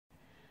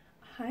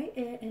Hi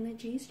air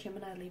energies,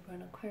 Gemini, Libra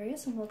and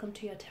Aquarius, and welcome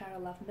to your tarot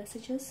love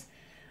messages.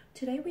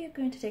 Today we are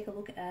going to take a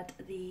look at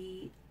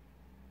the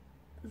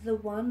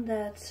one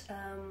that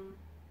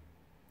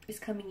is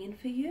coming in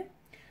for you.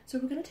 So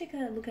we're going to take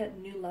a look at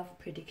new love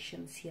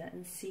predictions here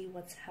and see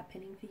what's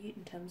happening for you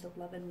in terms of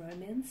love and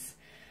romance.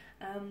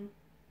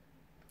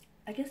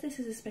 I guess this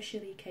is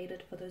especially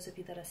catered for those of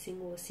you that are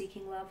single or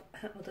seeking love,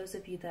 or those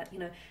of you that,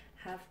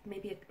 have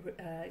maybe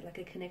like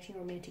a connecting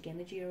romantic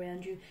energy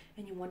around you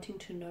and you're wanting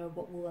to know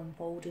what will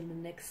unfold in the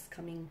next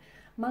coming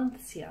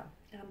months here.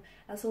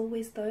 As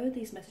always though,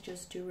 these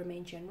messages do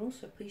remain general,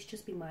 so please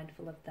just be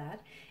mindful of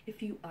that.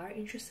 If you are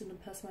interested in a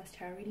personalized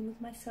tarot reading with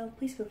myself,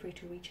 please feel free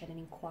to reach out and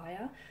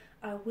inquire.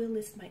 I will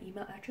list my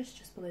email address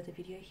just below the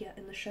video here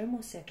in the show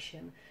more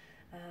section.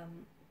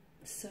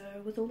 So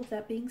with all of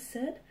that being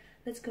said,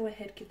 let's go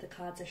ahead, give the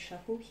cards a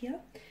shuffle here,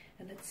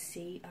 and let's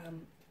see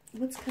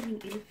what's coming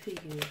in for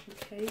you.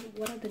 Okay,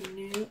 what are the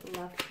new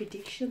love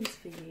predictions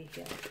for you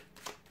here?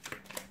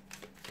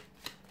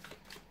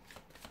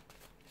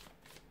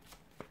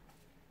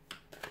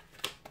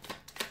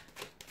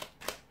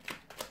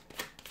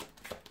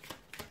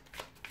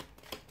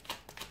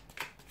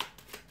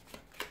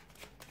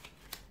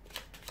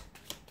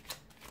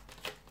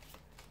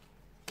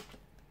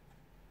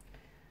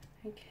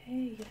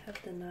 Okay, you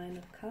have the 9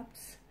 of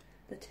Cups,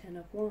 the 10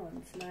 of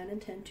Wands, 9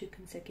 and 10, two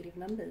consecutive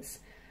numbers.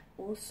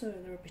 Also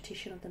the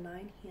repetition of the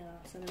 9 here,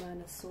 so the 9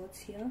 of Swords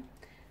here,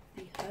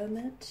 the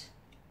Hermit,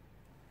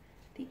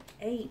 the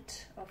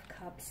 8 of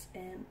Cups,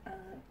 and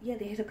the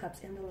 8 of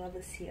Cups and the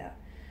Lovers here.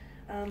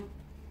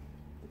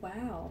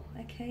 Wow,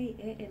 okay,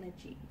 air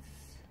energies.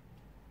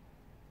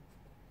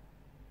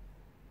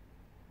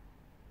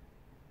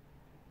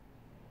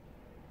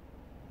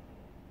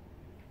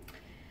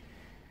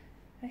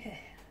 Okay,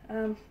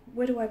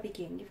 where do I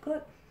begin? You've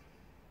got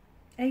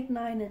 8,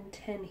 9 and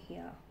 10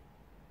 here.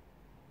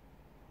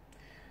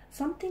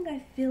 Something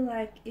I feel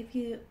like if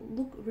you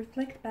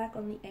reflect back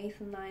on the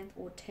 8th, 9th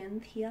or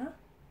 10th here,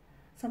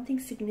 something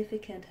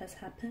significant has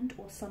happened,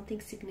 or something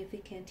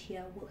significant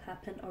here will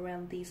happen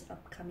around these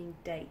upcoming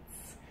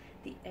dates,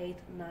 the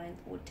 8th, 9th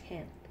or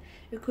 10th.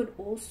 It could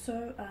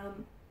also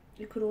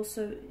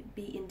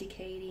be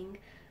indicating,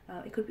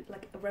 it could be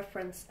like a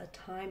reference, a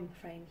time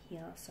frame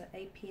here, so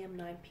 8 p.m,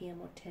 9 p.m.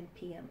 or 10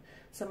 p.m.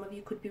 Some of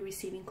you could be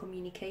receiving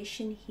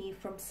communication here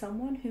from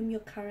someone whom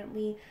you're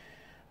currently,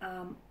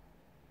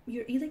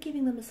 you're either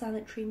giving them a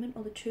silent treatment,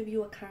 or the two of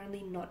you are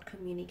currently not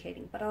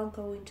communicating, but I'll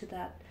go into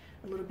that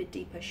a little bit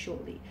deeper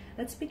shortly.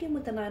 Let's begin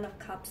with the 9 of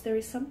Cups. There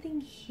is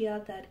something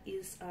here that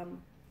is,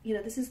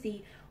 this is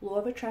the Law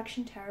of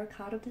Attraction tarot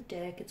card of the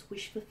deck. It's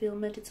wish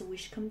fulfillment. It's a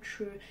wish come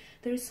true.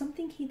 There is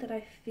something here that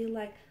I feel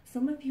like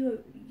some of you are,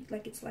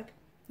 like, it's like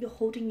you're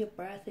holding your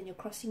breath and you're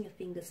crossing your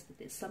fingers for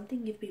this.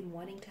 Something you've been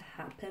wanting to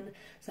happen,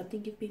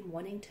 something you've been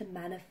wanting to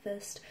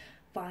manifest,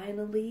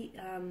 finally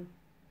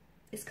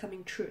is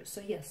coming true. So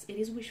yes, it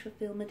is wish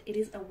fulfillment. It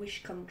is a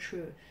wish come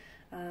true.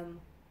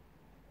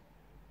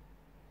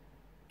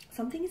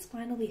 Something is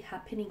finally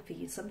happening for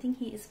you. Something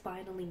here is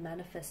finally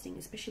manifesting,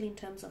 especially in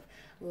terms of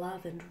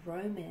love and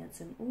romance.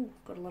 And oh,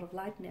 got a lot of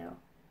light now.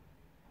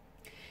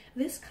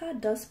 This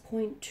card does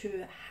point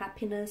to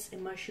happiness,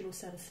 emotional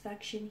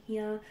satisfaction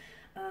here.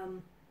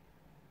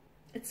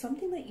 It's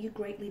something that you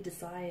greatly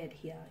desired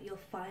here. You'll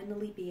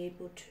finally be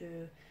able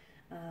to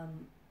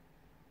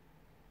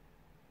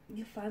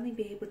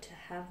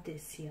have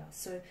this here.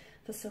 So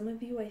for some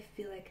of you, I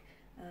feel like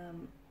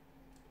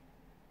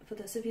for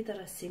those of you that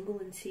are single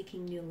and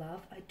seeking new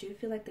love, I do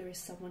feel like there is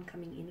someone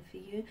coming in for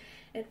you.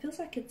 It feels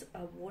like it's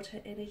a water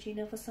energy.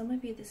 Now for some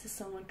of you, this is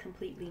someone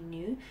completely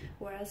new,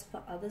 whereas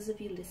for others of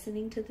you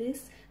listening to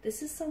this,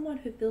 this is someone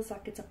who feels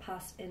like it's a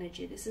past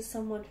energy. This is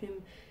someone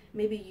whom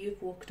maybe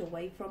you've walked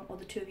away from, or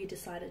the two of you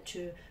decided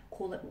to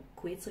call it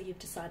quits, or you've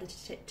decided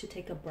to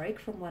take a break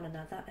from one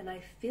another. And I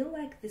feel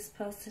like this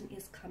person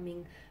is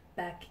coming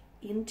back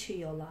into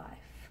your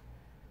life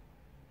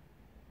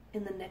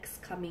in the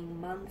next coming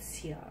months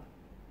here.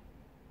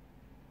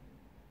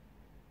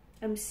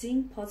 I'm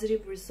seeing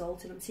positive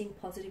results and I'm seeing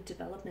positive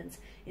developments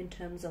in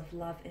terms of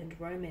love and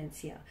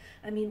romance here.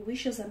 I mean,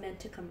 wishes are meant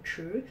to come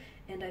true,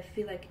 and I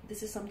feel like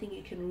this is something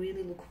you can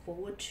really look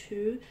forward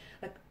to,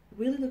 like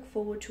really look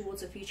forward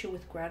towards a future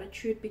with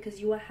gratitude,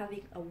 because you are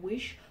having a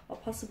wish or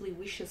possibly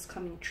wishes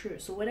coming true.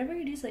 So whatever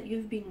it is that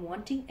you've been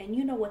wanting, and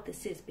you know what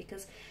this is,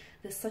 because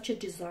there's such a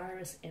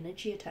desirous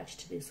energy attached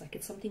to this, like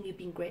it's something you've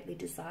been greatly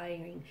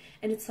desiring,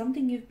 and it's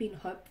something you've been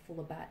hopeful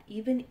about,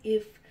 even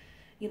if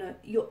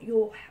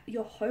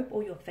your hope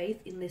or your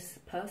faith in this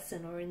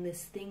person or in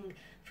this thing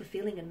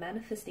fulfilling and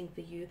manifesting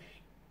for you,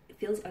 it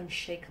feels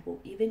unshakable.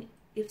 Even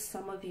if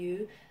some of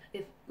you,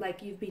 if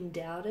like you've been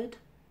doubted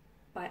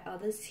by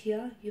others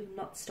here, you've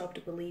not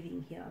stopped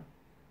believing here.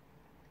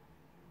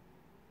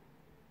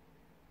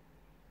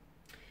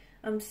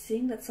 I'm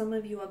seeing that some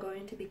of you are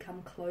going to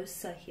become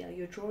closer here.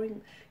 You're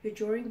drawing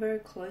very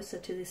closer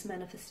to this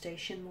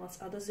manifestation,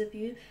 whilst others of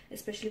you,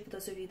 especially for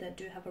those of you that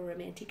do have a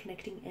romantic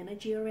connecting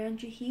energy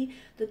around you here,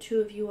 the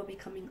two of you are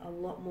becoming a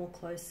lot more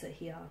closer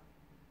here.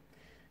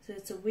 So So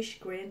it's a wish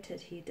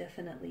granted here,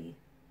 definitely.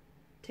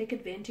 Take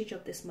advantage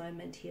of this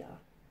moment here.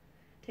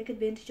 Take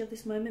advantage of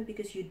this moment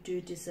because you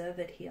do deserve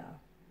it here.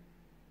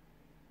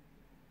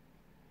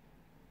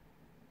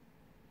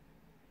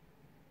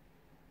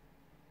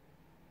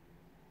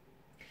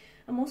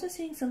 I'm also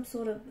seeing some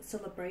sort of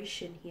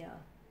celebration here.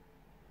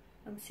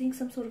 I'm seeing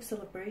some sort of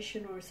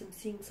celebration, or I'm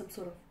seeing some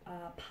sort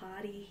of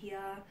party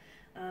here.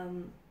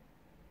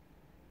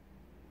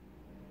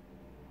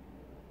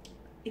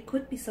 It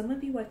could be some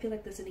of you, I feel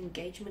like there's an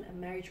engagement, a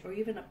marriage, or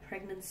even a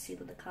pregnancy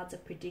that the cards are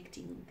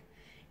predicting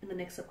in the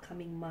next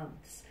upcoming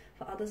months.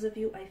 For others of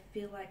you, I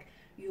feel like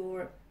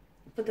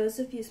for those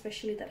of you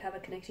especially that have a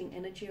connecting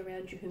energy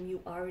around you whom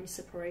you are in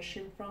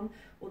separation from,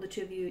 or the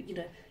two of you, you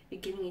know,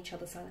 you're giving each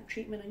other silent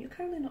treatment and you're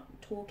currently not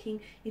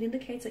talking, it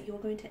indicates that you're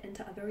going to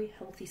enter a very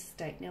healthy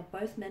state now,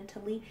 both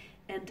mentally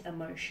and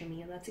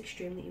emotionally, and that's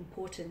extremely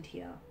important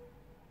here.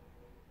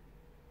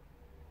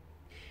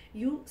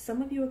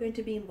 Some of you are going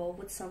to be involved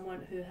with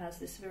someone who has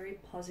this very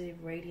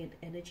positive, radiant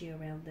energy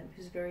around them,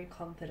 who's very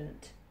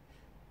confident.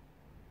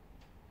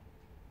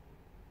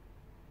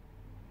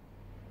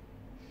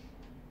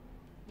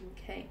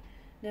 Okay,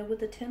 now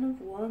with the Ten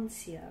of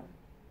Wands here,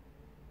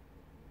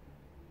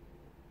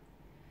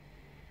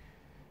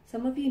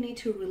 some of you need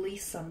to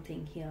release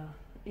something here.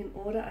 In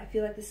order, I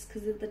feel like this,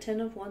 because the Ten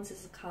of Wands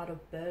is a card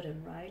of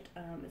burden, right?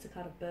 It's a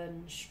card of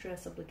burden,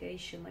 stress,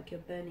 obligation, like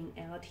you're burning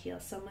out here.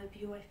 Some of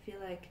you, I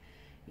feel like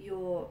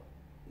you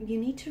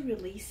need to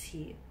release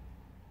here.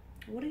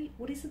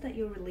 What is it that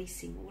you're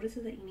releasing? What is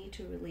it that you need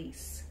to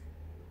release?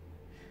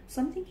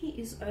 Something here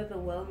is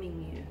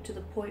overwhelming you to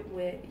the point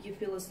where you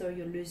feel as though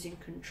you're losing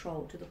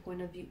control, to the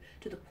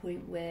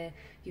point where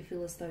you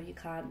feel as though you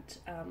can't,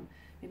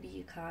 maybe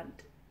you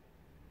can't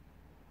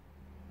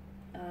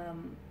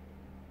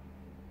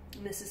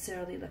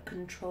necessarily like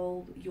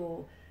control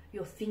your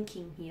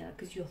thinking here,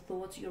 because your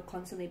thoughts, you're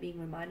constantly being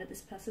reminded of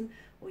this person,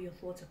 or your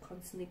thoughts are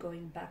constantly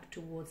going back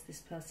towards this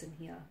person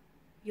here.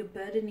 You're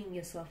burdening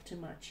yourself too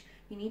much.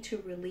 You need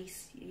to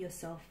release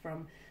yourself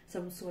from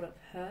some sort of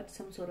hurt,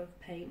 some sort of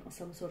pain, or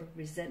some sort of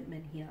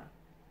resentment here.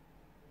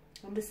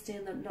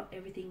 Understand that not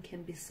everything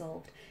can be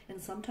solved, and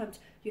sometimes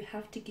you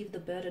have to give the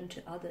burden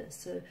to others.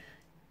 So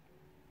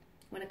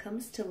when it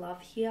comes to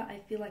love here, I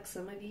feel like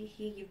some of you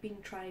here, you've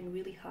been trying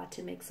really hard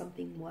to make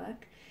something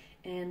work,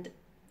 and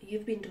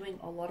you've been doing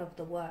a lot of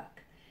the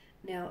work.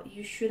 Now,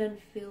 you shouldn't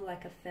feel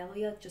like a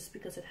failure just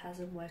because it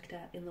hasn't worked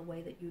out in the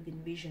way that you've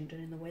envisioned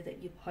and in the way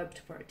that you've hoped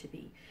for it to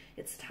be.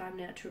 It's time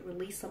now to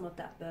release some of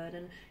that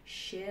burden,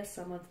 share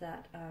some of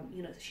that,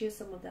 share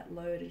some of that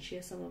load and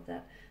share some of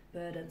that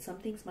burden. Some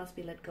things must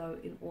be let go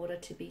in order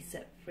to be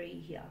set free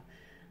here.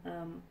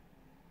 And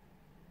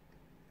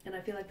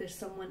I feel like there's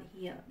someone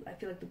here, I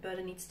feel like the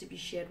burden needs to be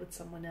shared with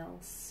someone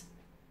else.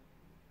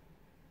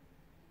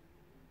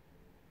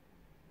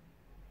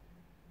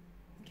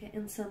 Okay,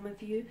 and some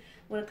of you,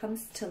 when it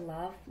comes to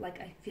love,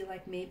 like I feel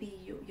like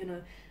maybe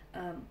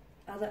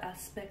other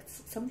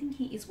aspects, something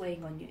here is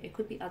weighing on you. It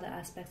could be other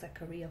aspects like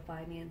career,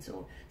 finance,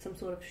 or some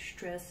sort of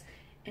stress,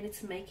 and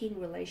it's making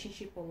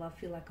relationship or love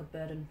feel like a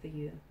burden for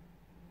you.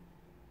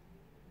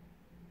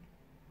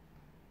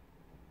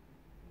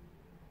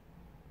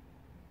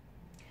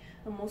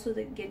 I'm also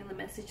getting the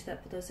message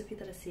that for those of you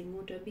that are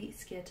single, don't be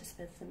scared to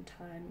spend some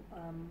time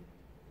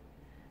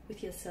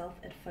with yourself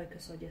and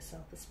focus on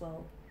yourself as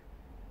well.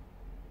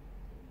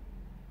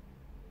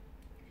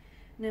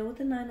 Now with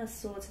the Nine of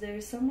Swords, there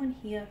is someone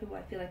here who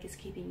I feel like is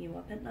keeping you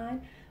up at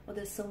night, or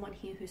there's someone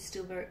here who's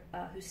still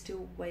who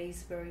still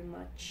weighs very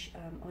much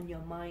on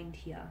your mind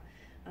here.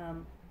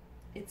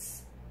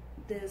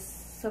 There's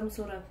some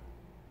sort of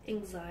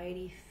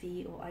anxiety,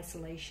 fear, or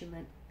isolation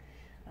that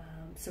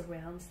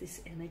surrounds this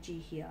energy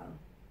here.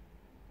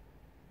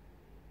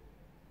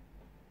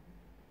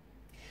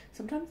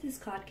 Sometimes this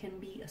card can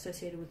be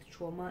associated with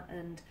trauma,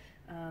 and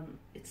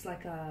it's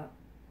like a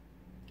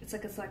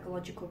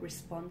psychological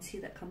response here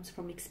that comes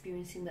from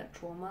experiencing that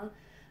trauma.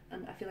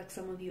 And I feel like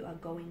some of you are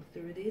going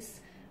through this,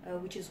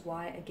 which is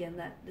why, again,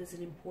 that there's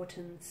an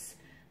importance,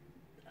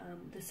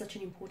 there's such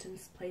an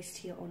importance placed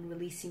here on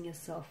releasing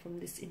yourself from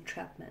this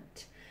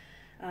entrapment.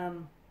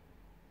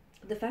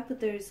 The fact that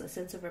there is a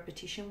sense of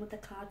repetition with the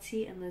cards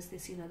here, and there's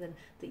this, then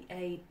the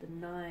 8, the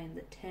 9,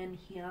 the 10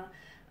 here,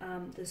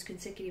 those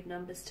consecutive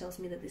numbers tells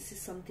me that this is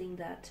something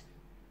that's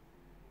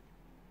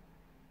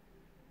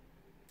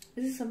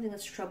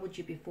troubled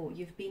you before.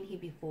 You've been here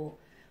before,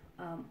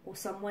 or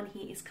someone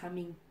here is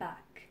coming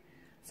back.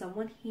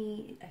 Someone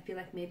here, I feel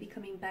like, maybe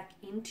coming back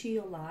into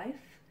your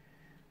life,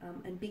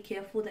 and be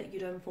careful that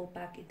you don't fall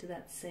back into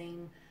that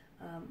same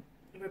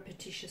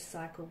repetitious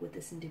cycle with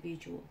this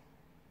individual.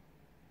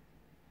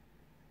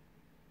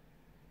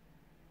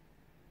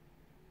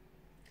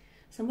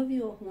 Some of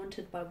you are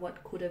haunted by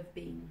what could have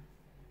been.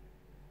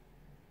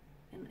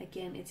 And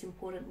again, it's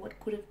important. What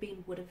could have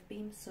been would have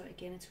been. So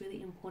again, it's really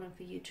important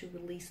for you to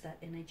release that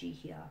energy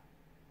here.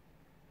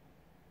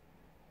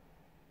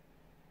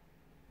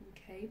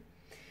 Okay.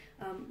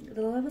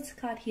 The Lovers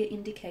card here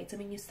indicates, I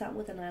mean, you start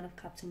with the Nine of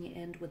Cups and you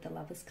end with the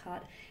Lovers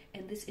card,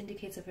 and this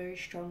indicates a very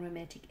strong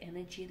romantic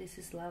energy. This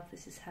is love,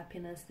 this is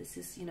happiness, this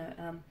is, you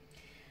know,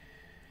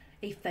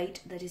 a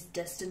fate that is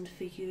destined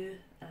for you.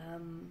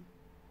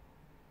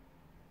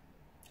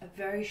 A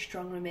very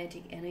strong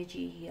romantic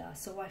energy here.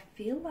 So I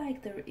feel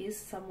like there is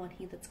someone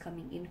here that's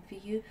coming in for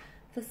you.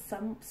 For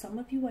some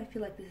of you, I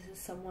feel like this is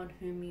someone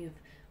whom you've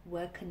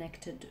were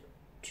connected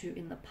to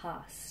in the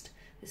past.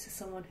 This is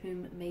someone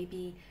whom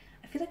maybe,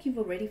 I feel like you've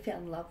already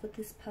found love with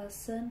this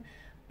person,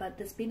 but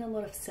there's been a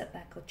lot of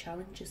setback or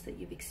challenges that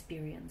you've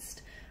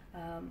experienced.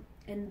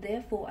 And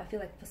therefore, I feel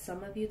like for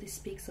some of you, this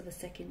speaks of a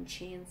second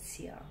chance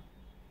here.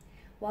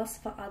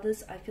 Whilst for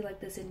others, I feel like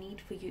there's a need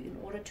for you, in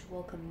order to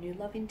welcome new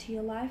love into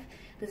your life,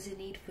 there's a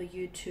need for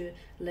you to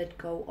let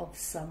go of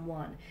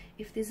someone.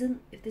 If this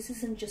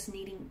isn't just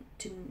needing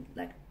to,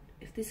 like,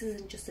 if this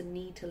isn't just a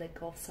need to let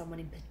go of someone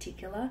in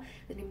particular,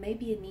 then it may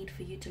be a need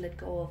for you to let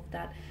go of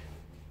that,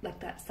 like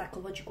that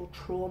psychological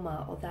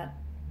trauma or that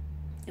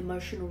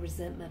emotional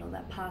resentment or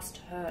that past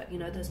hurt, you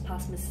know, those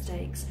past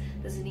mistakes.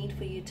 There's a need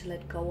for you to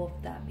let go of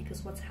that,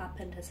 because what's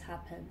happened has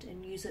happened,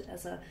 and use it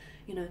as a,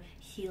 you know,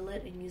 heal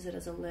it and use it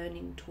as a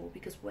learning tool.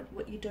 Because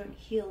what you don't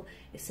heal,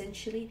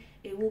 essentially,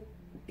 it will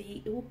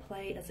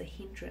play as a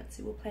hindrance.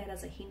 It will play it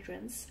as a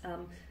hindrance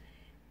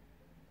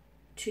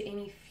to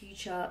any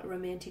future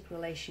romantic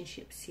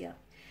relationships here.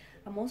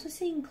 I'm also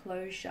seeing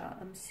closure.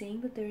 I'm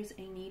seeing that there is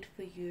a need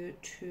for you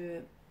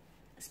to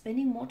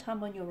spending more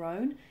time on your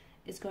own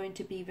is going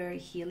to be very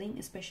healing,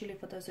 especially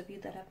for those of you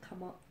that have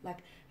come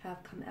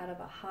out of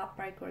a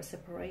heartbreak or a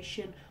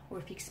separation, or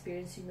if you're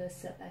experiencing those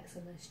setbacks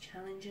and those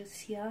challenges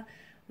here.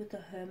 With the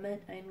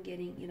Hermit, I'm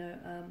getting, you know,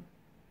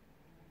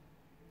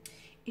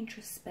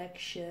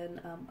 introspection,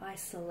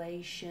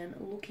 isolation,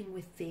 looking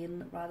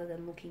within rather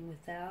than looking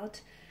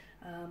without.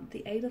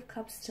 The Eight of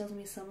Cups tells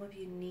me some of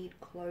you need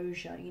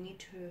closure.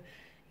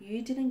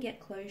 You didn't get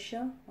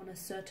closure on a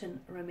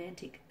certain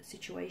romantic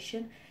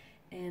situation,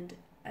 and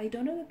I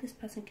don't know if this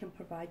person can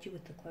provide you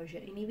with the closure.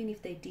 And even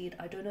if they did,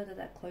 I don't know that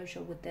that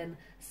closure would then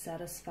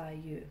satisfy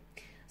you.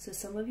 So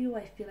some of you,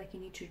 I feel like you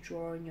need to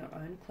draw on your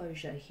own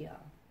closure here.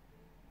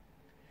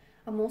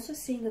 I'm also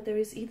seeing that there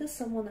is either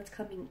someone that's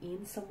coming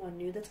in, someone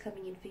new that's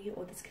coming in for you,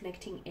 or this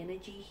connecting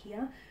energy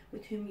here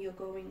with whom you're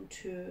going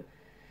to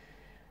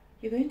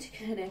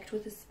connect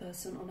with this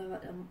person on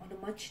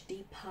a much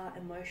deeper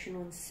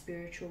emotional and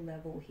spiritual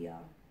level here.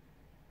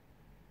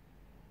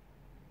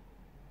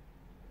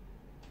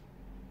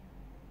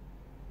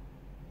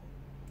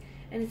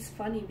 And it's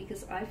funny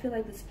because I feel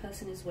like this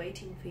person is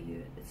waiting for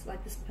you. It's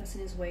like this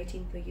person is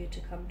waiting for you to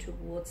come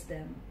towards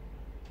them.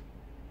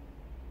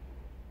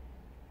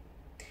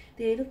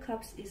 The Eight of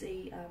Cups is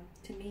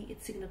to me,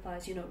 it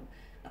signifies, you know,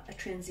 a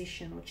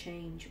transition or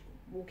change,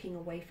 walking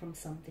away from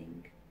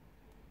something.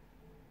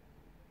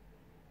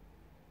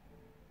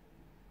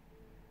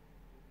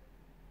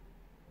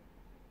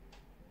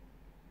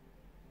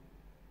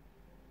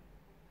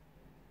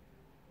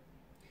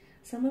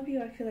 Some of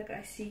you, I feel like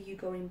I see you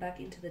going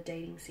back into the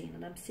dating scene,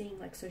 and I'm seeing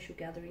like social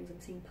gatherings,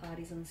 I'm seeing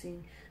parties, I'm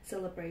seeing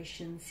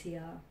celebrations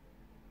here.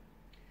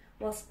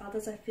 Whilst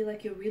others, I feel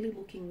like you're really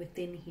looking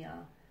within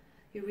here.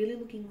 You're really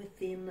looking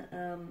within,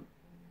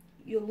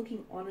 you're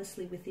looking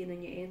honestly within,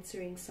 and you're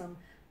answering some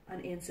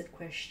unanswered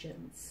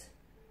questions.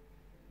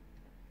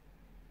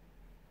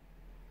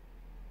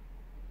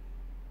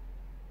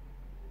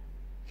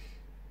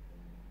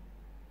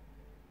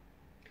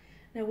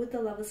 Now with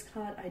the Lovers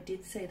card, I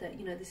did say that,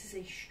 you know, this is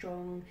a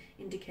strong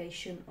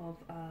indication of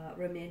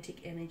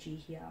romantic energy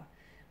here.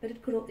 But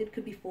it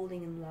could be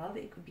falling in love,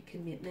 it could be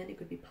commitment, it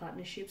could be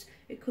partnerships.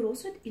 It could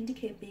also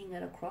indicate being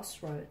at a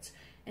crossroads.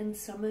 And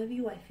some of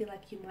you, I feel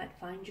like you might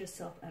find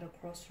yourself at a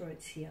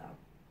crossroads here.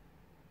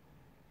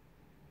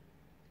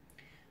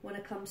 When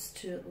it comes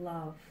to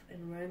love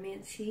and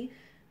romance here,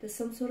 there's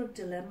some sort of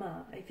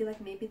dilemma. I feel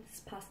like maybe this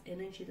past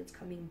energy that's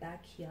coming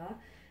back here,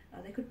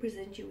 they could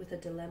present you with a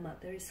dilemma.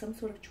 There is some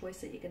sort of choice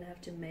that you're going to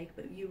have to make,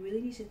 but you really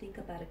need to think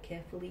about it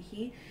carefully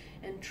here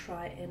and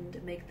try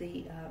and make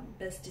the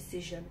best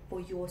decision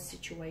for your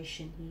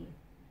situation here.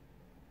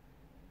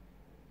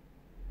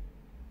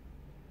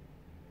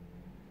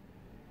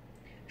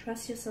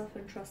 Trust yourself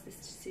and trust this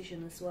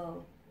decision as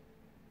well.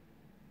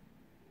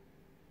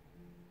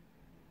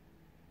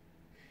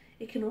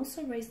 It can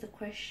also raise the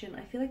question,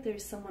 I feel like there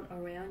is someone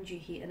around you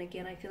here, and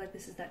again, I feel like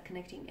this is that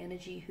connecting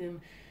energy whom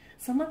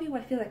some of you,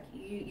 I feel like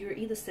you're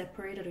either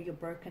separated or you're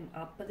broken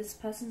up, but this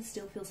person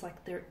still feels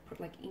like they're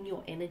like in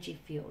your energy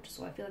field.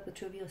 So I feel like the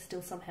two of you are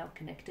still somehow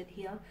connected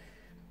here,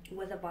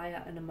 whether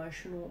via an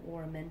emotional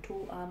or a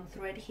mental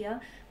thread here.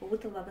 But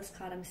with the Lovers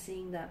card, I'm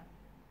seeing that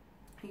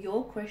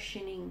you're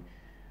questioning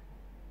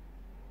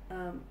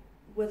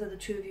whether the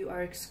two of you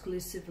are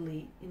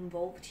exclusively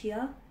involved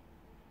here,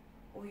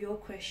 or you're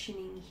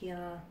questioning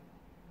here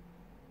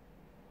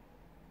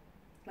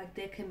like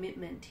their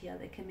commitment here,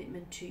 their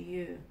commitment to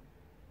you.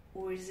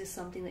 Or is this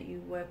something that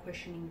you were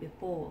questioning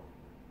before?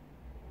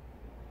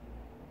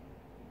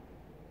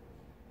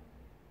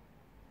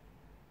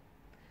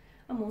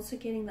 I'm also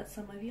getting that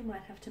some of you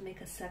might have to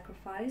make a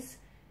sacrifice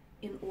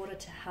in order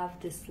to have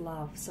this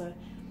love. So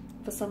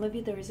for some of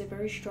you, there is a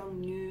very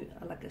strong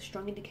like a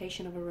strong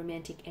indication of a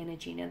romantic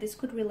energy. Now this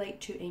could relate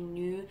to a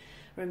new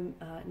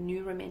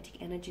romantic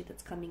energy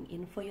that's coming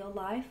in for your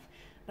life.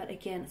 But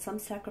again, some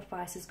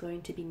sacrifice is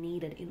going to be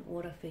needed in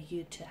order for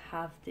you to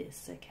have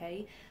this,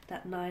 okay?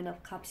 That Nine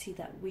of Cups here,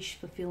 that wish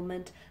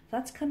fulfillment,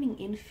 that's coming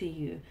in for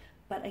you.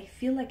 But I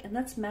feel like, and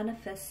that's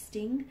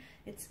manifesting,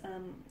 it's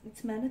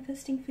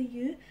manifesting for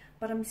you,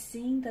 but I'm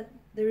seeing that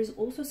there is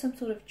also some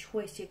sort of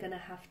choice you're going to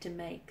have to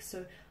make.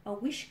 So a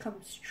wish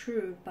comes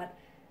true, but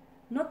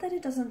not that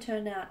it doesn't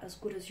turn out as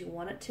good as you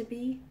want it to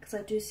be, because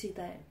I do see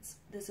that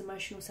there's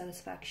emotional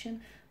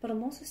satisfaction, but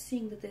I'm also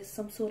seeing that there's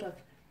some sort of,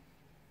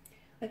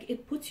 like,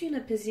 it puts you in a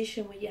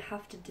position where you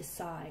have to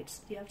decide.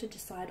 You have to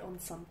decide on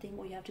something,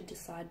 or you have to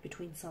decide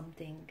between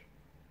something.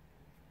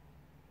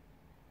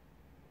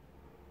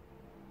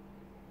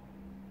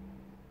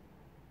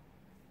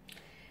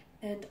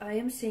 And I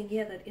am seeing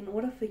here that in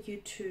order for you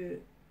to,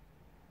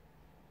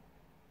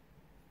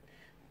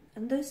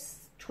 and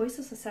those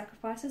choices or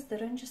sacrifices, they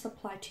don't just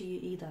apply to you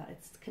either.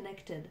 It's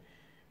connected.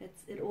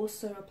 It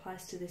also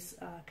applies to this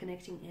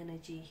connecting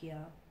energy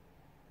here.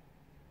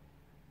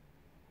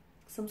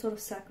 Some sort of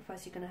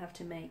sacrifice you're going to have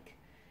to make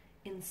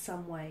in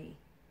some way,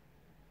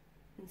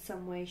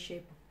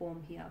 shape or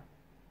form here.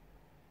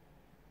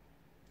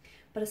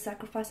 But a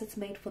sacrifice that's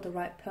made for the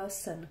right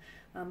person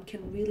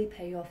can really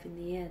pay off in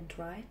the end,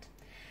 right?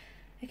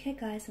 Okay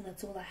guys, and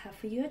that's all I have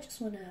for you. I just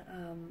want to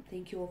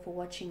thank you all for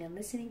watching and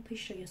listening. Please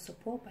show your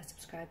support by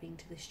subscribing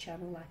to this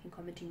channel, liking,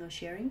 commenting or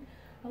sharing.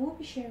 I will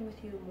be sharing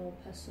with you more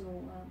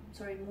personal,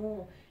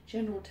 more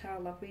general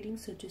tarot love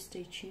readings, so do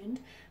stay tuned.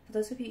 For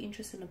those of you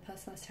interested in a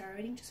personalized tarot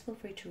reading, just feel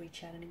free to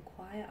reach out and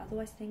inquire.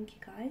 Otherwise, thank you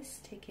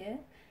guys, take care,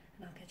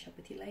 and I'll catch up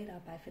with you later.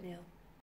 Bye for now.